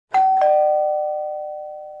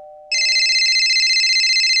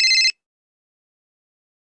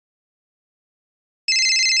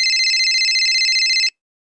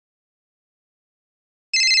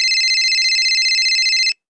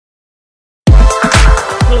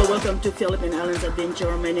Hello, welcome to Philippine Islands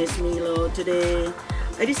Adventure. My name is Milo. Today,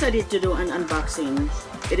 I decided to do an unboxing.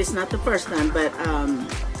 It is not the first time, but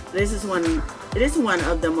this is one. It is one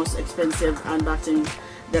of the most expensive unboxing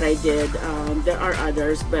that I did. There are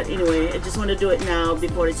others, but anyway, I just want to do it now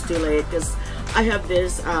before it's too late because I have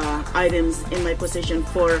these items in my possession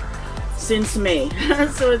since May.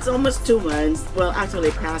 So it's almost 2 months. Well,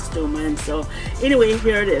 actually past 2 months. So anyway,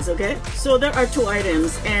 here it is. Okay, so there are 2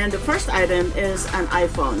 items, and the first item is an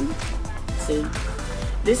iPhone. See,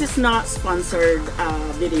 this is not sponsored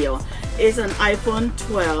video. It's an iPhone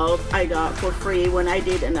 12 I got for free when I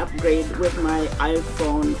did an upgrade with my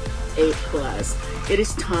iPhone 8 Plus. It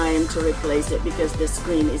is time to replace it because the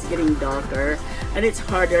screen is getting darker and it's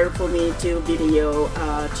harder for me to video,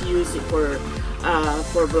 to use it for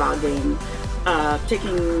vlogging,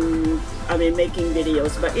 making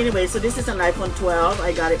videos. But anyway, so this is an iPhone 12.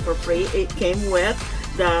 I got it for free. It came with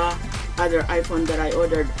the other iPhone that I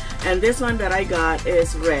ordered, and this one that I got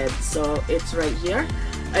is red, so it's right here.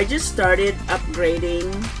 I just started upgrading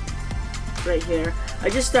right here. I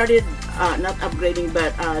just started not upgrading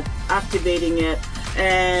but activating it,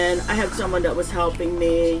 and I have someone that was helping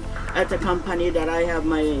me at the company that I have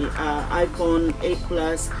my iPhone 8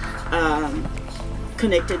 Plus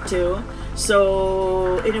connected to.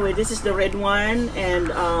 So anyway, this is the red one, and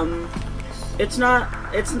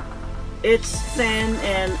it's thin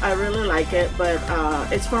and I really like it, but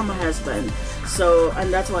it's for my husband, so,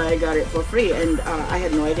 and that's why I got it for free. And I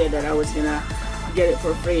had no idea that I was gonna get it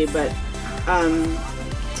for free, but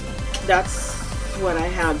that's what I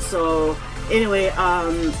have. So anyway,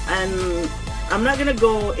 and I'm not gonna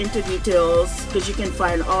go into details because you can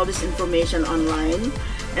find all this information online.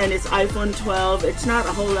 And it's iPhone 12. It's not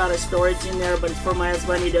a whole lot of storage in there, but for my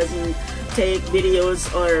husband, he doesn't take videos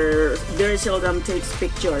or very seldom takes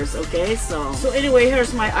pictures. Okay, so anyway,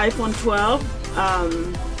 here's my iPhone 12.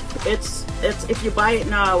 It's if you buy it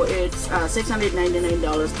now, it's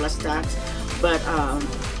 $699 plus tax, but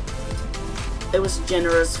it was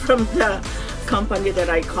generous from the company that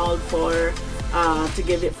I called for to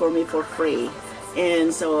give it for me for free,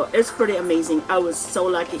 and so it's pretty amazing. I was so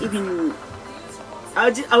lucky. Even I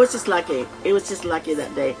was just lucky. It was just lucky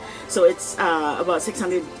that day. So it's about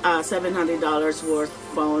 $700 worth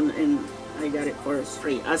phone, and I got it for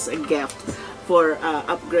free as a gift for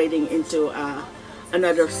upgrading into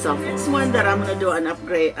another cell phone. This one that I'm gonna do an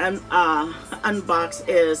upgrade and unbox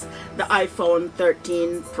is the iPhone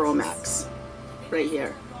 13 Pro Max right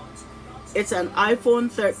here. It's an iPhone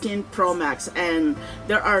 13 Pro Max, and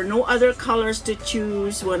there are no other colors to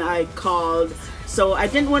choose when I called, so I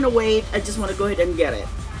didn't want to wait. I just want to go ahead and get it.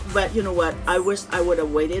 But you know what, I wish I would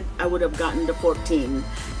have waited. I would have gotten the 14,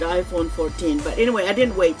 the iPhone 14, but anyway, I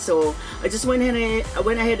didn't wait, so I just went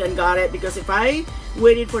ahead and got it, because if I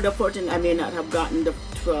waited for the 14, I may not have gotten the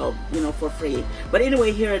 12, you know, for free. But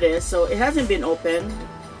anyway, here it is. So it hasn't been opened,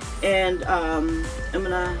 and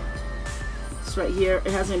it's right here.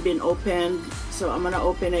 It hasn't been opened, so I'm gonna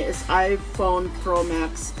open it. It's iPhone Pro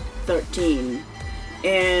Max 13,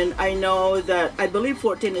 and I know that I believe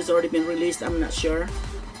 14 has already been released. I'm not sure,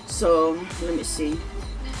 so let me see.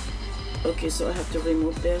 Okay, so I have to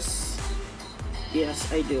remove this. Yes,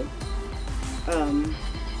 I do.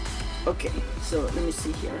 Okay, so let me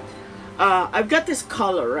see here. I've got this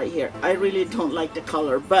color right here. I really don't like the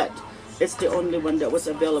color, but it's the only one that was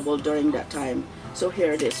available during that time. So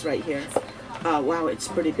here it is right here. Wow, it's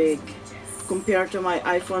pretty big compared to my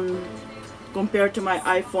iPhone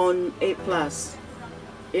 8 Plus.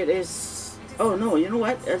 It is, oh no, you know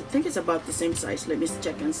what, I think it's about the same size. Let me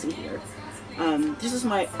check and see here. This is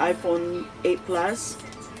my iPhone 8 Plus,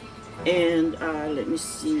 and let me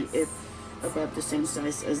see if about the same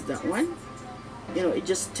size as that one. You know, it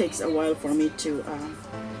just takes a while for me to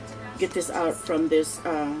get this out from this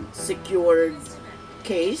secured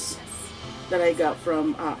case that I got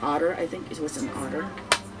from Otter. I think it was an Otter.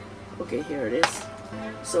 Okay, here it is.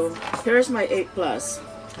 So here's my 8 Plus.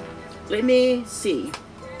 Let me see.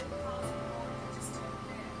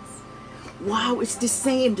 Wow, it's the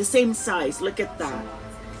same size. Look at that.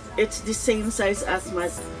 It's the same size as my,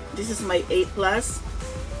 this is my 8 Plus,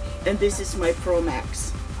 and this is my Pro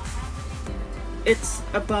Max. It's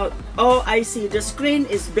about, oh, I see, the screen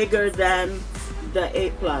is bigger than the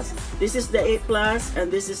 8 Plus. This is the 8 Plus,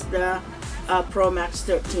 and this is the Pro Max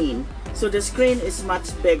 13. So the screen is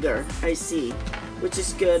much bigger, I see, which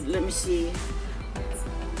is good. Let me see.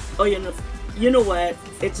 Oh, you know what?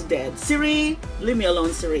 It's dead. Siri, leave me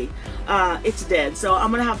alone, Siri. It's dead. So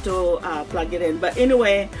I'm gonna have to plug it in. But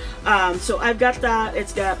anyway, so I've got that.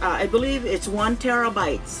 It's got, I believe it's 1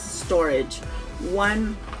 terabyte storage.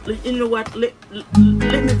 You know what? Let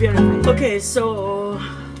me verify. Okay, so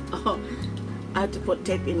I had to put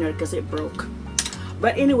tape in there because it broke.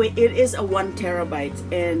 But anyway, it is a 1 terabyte,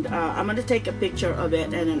 and I'm gonna take a picture of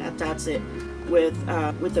it and then attach it with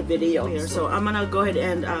the video here. So I'm gonna go ahead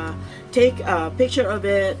and take a picture of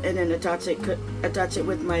it and then attach it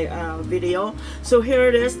with my video. So here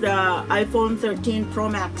it is, the iPhone 13 Pro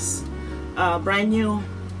Max, brand new,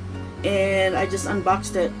 and I just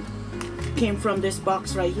unboxed it. Came from this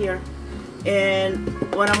box right here, and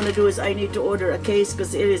what I'm gonna do is I need to order a case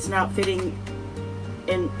because it is not fitting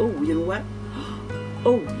in. Oh, you know what?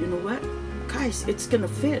 Oh, you know what, guys, it's gonna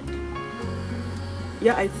fit.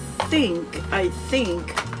 Yeah, I think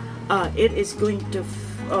it is going to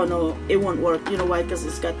oh no, it won't work. You know why? Because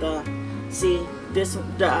it's got the, see, this,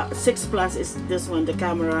 the 6 Plus is this one, the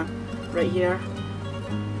camera right here.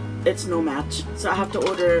 It's no match, so I have to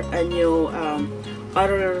order a new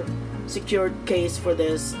other secured case for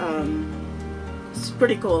this. It's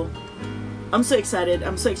pretty cool. I'm so excited.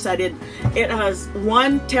 I'm so excited. It has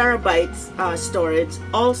 1 terabyte storage.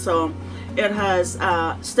 Also, it has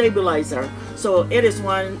stabilizer. So it is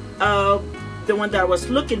one of the one that I was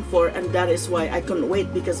looking for, and that is why I couldn't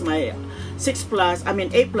wait, because my 6 Plus, I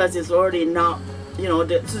mean 8 Plus is already not, you know,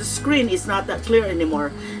 the screen is not that clear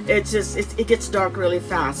anymore. It's just, it gets dark really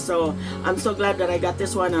fast. So I'm so glad that I got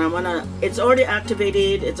this one, and it's already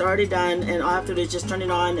activated, it's already done, and all I have to do is just turn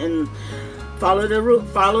it on and follow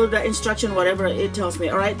the instruction, whatever it tells me.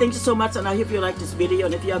 All right, thank you so much, and I hope you like this video,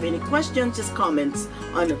 and if you have any questions, just comments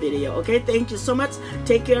on the video. Okay, thank you so much.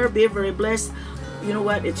 Take care, be very blessed. You know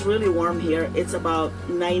what, it's really warm here. It's about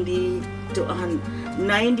 90 to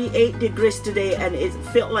 98 degrees today, and it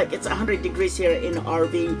felt like it's 100 degrees here in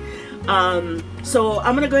RV. So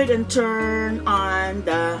I'm gonna go ahead and turn on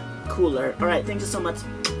the cooler. All right, thank you so much.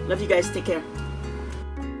 Love you guys. Take care.